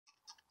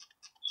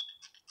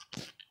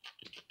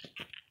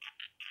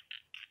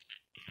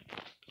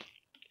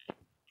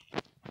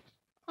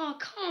Oh,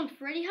 come on,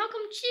 Freddy. How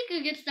come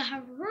Chica gets to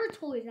have her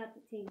toys at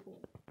the table?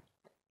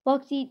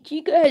 Foxy,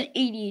 Chica has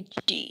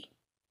ADHD.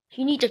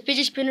 She needs a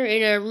fidget spinner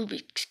and a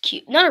Rubik's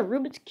Cube. Not a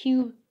Rubik's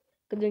Cube,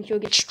 because then she'll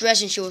get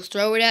stressed and she'll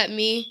throw it at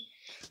me.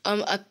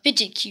 A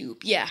fidget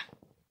cube, yeah.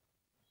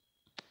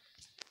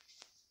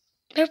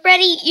 But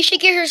Freddy, you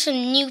should get her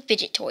some new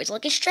fidget toys,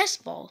 like a stress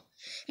ball.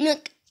 I mean,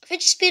 like,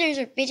 fidget spinners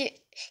or fidget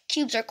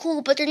cubes are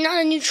cool, but they're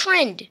not a new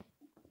trend.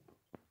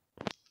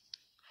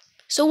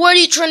 So what are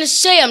you trying to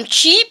say? I'm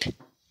cheap?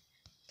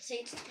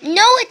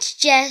 No, it's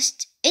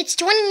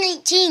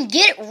 2019.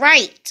 Get it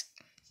right.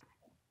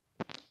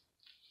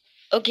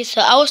 Okay, so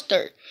I'll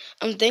start.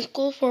 I'm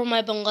thankful for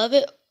my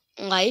beloved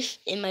life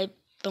and my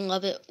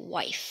beloved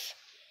wife.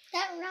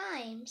 That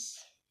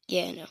rhymes.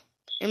 Yeah, I know.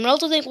 And we're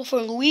also thankful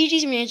for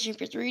Luigi's Mansion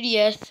for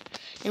 3DS,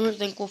 and we're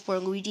thankful for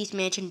Luigi's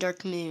Mansion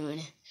Dark Moon.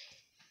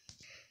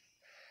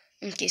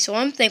 Okay, so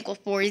I'm thankful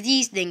for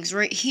these things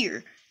right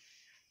here.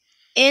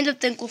 And I'm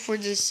thankful for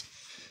this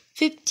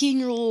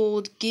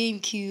 15-year-old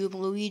GameCube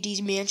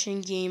Luigi's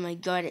Mansion game I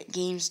got at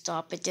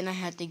GameStop, but then I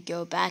had to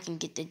go back and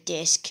get the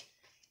disc.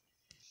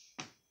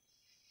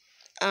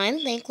 I'm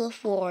thankful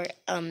for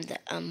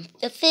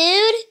the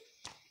food,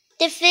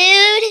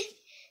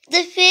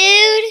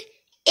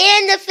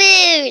 and the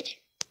food.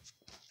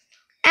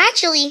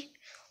 Actually,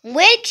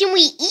 where can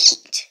we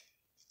eat?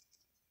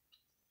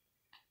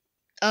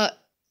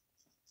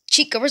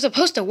 Chica, we're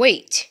supposed to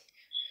wait.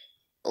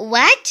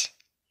 What?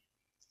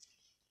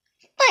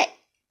 But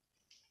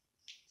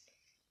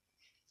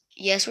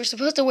Yes, we're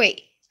supposed to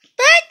wait.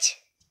 but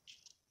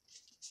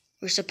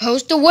We're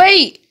supposed to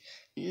wait.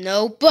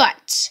 No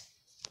buts.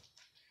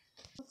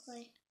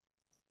 okay.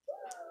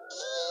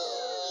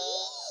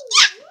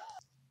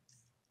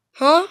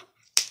 Huh?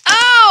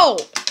 Ow!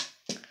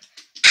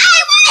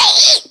 I want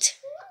to eat.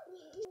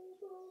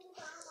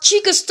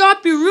 Chica,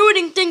 stop! You're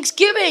ruining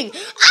Thanksgiving!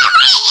 I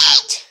want to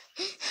eat.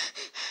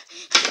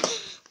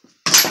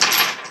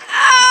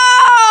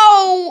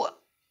 Ow!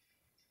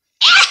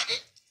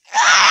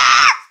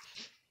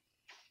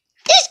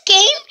 This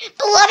game,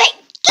 beloved,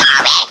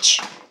 garbage.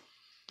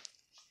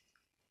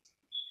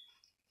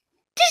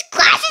 This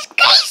glass is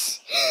grease.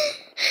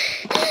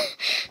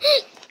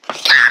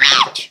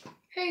 Garbage.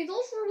 Hey,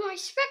 those were my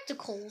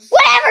spectacles.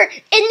 Whatever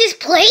in this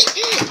plate,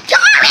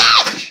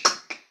 garbage.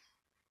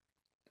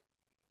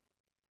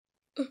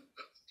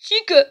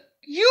 Chica,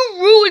 you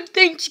ruined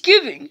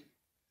Thanksgiving.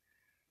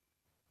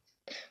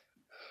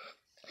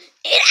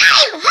 And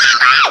I'm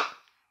hungry.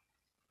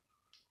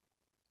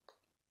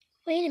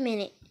 Wait a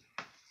minute.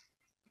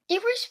 There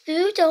was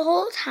food the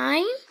whole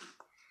time?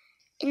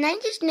 And I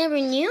just never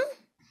knew?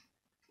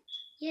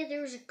 Yeah,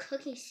 there was a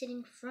cookie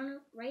sitting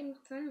right in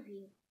front of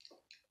you.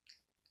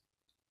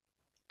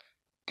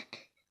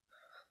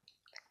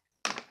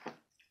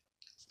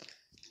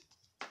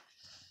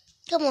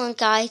 Come on,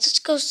 guys. Let's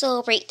go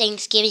celebrate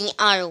Thanksgiving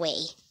our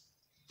way.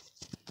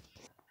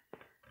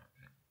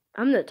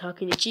 I'm not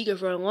talking to Chica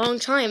for a long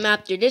time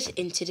after this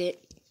incident.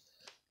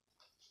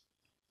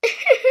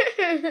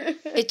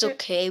 It's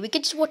okay. We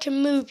could just watch a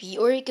movie,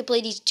 or we could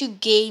play these 2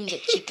 games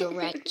that Chica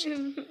wrecked.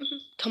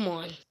 Come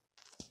on.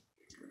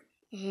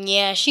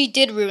 Yeah, she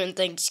did ruin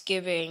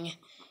Thanksgiving.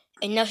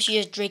 And now she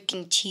is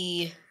drinking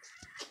tea.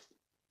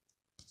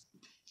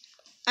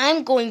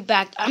 I'm going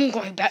back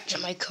to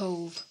my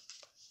cove.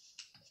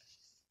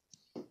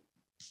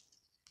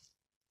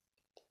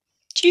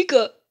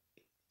 Chica,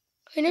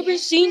 I never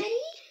seen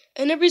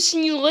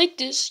you like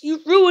this.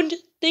 You ruined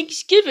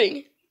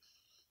Thanksgiving.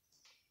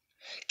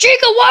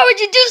 Chica, why would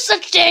you do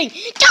such a thing?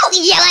 Don't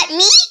yell at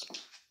me!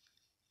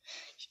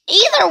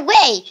 Either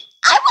way,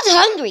 I was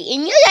hungry,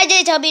 and you guys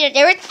didn't tell me that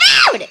there was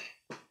food!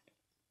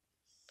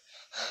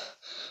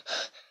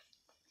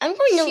 I'm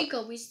going to...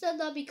 Chica, we said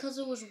that because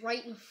it was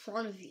right in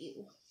front of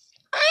you.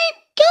 I'm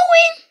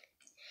going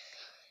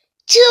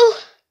to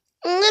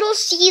Little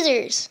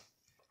Caesars.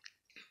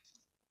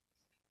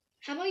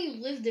 How about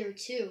you live there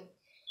too?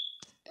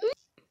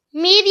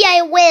 Maybe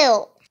I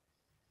will.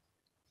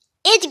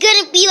 It's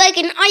gonna be like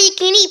an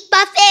all-you-can-eat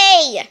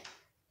buffet.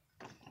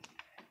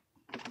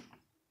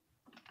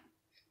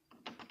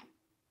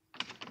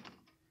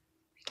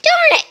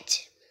 Darn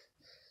it!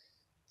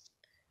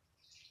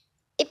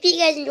 If you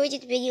guys enjoyed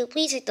this video,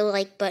 please hit the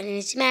like button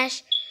and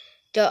smash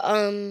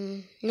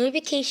the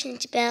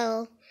notifications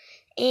bell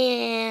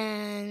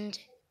and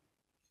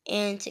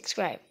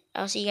subscribe.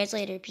 I'll see you guys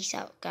later. Peace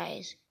out,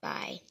 guys.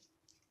 Bye.